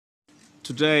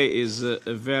Today is a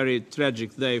very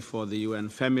tragic day for the UN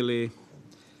family,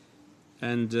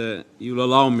 and you'll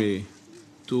allow me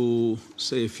to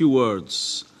say a few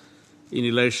words in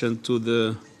relation to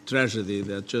the tragedy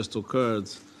that just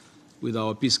occurred with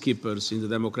our peacekeepers in the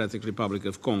Democratic Republic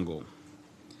of Congo.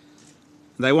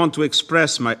 And I want to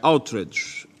express my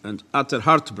outrage and utter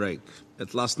heartbreak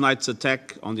at last night's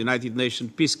attack on the United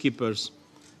Nations peacekeepers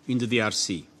in the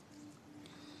DRC.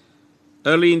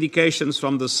 Early indications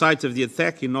from the site of the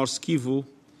attack in North Kivu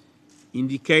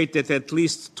indicate that at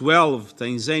least 12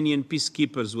 Tanzanian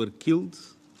peacekeepers were killed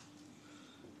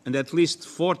and at least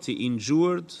 40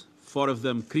 injured, 4 of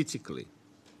them critically.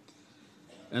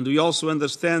 And we also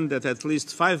understand that at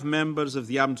least 5 members of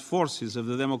the armed forces of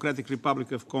the Democratic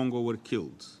Republic of Congo were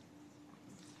killed.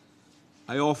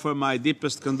 I offer my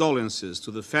deepest condolences to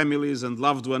the families and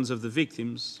loved ones of the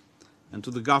victims and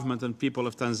to the government and people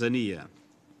of Tanzania.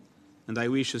 And I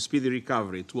wish a speedy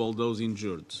recovery to all those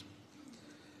injured.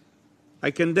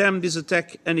 I condemn this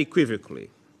attack unequivocally,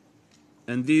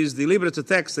 and these deliberate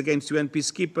attacks against UN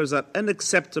peacekeepers are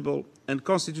unacceptable and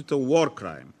constitute a war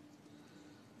crime.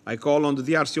 I call on the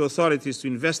DRC authorities to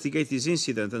investigate this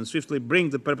incident and swiftly bring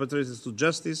the perpetrators to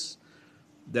justice.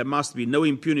 There must be no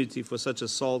impunity for such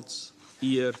assaults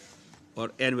here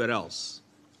or anywhere else.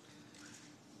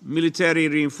 Military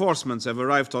reinforcements have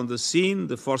arrived on the scene.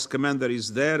 The force commander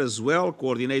is there as well,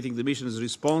 coordinating the mission's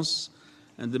response,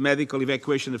 and the medical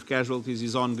evacuation of casualties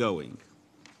is ongoing.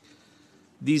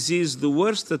 This is the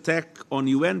worst attack on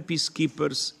UN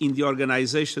peacekeepers in the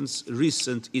organization's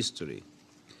recent history.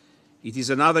 It is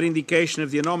another indication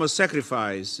of the enormous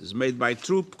sacrifices made by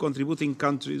troop-contributing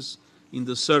countries in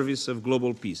the service of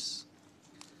global peace.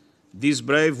 These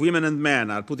brave women and men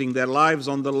are putting their lives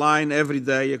on the line every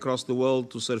day across the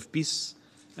world to serve peace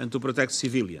and to protect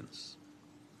civilians.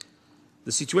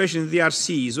 The situation in the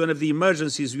DRC is one of the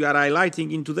emergencies we are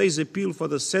highlighting in today's appeal for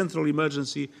the Central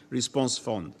Emergency Response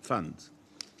Fund.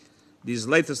 This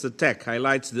latest attack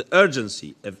highlights the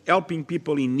urgency of helping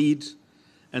people in need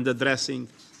and addressing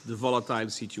the volatile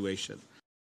situation.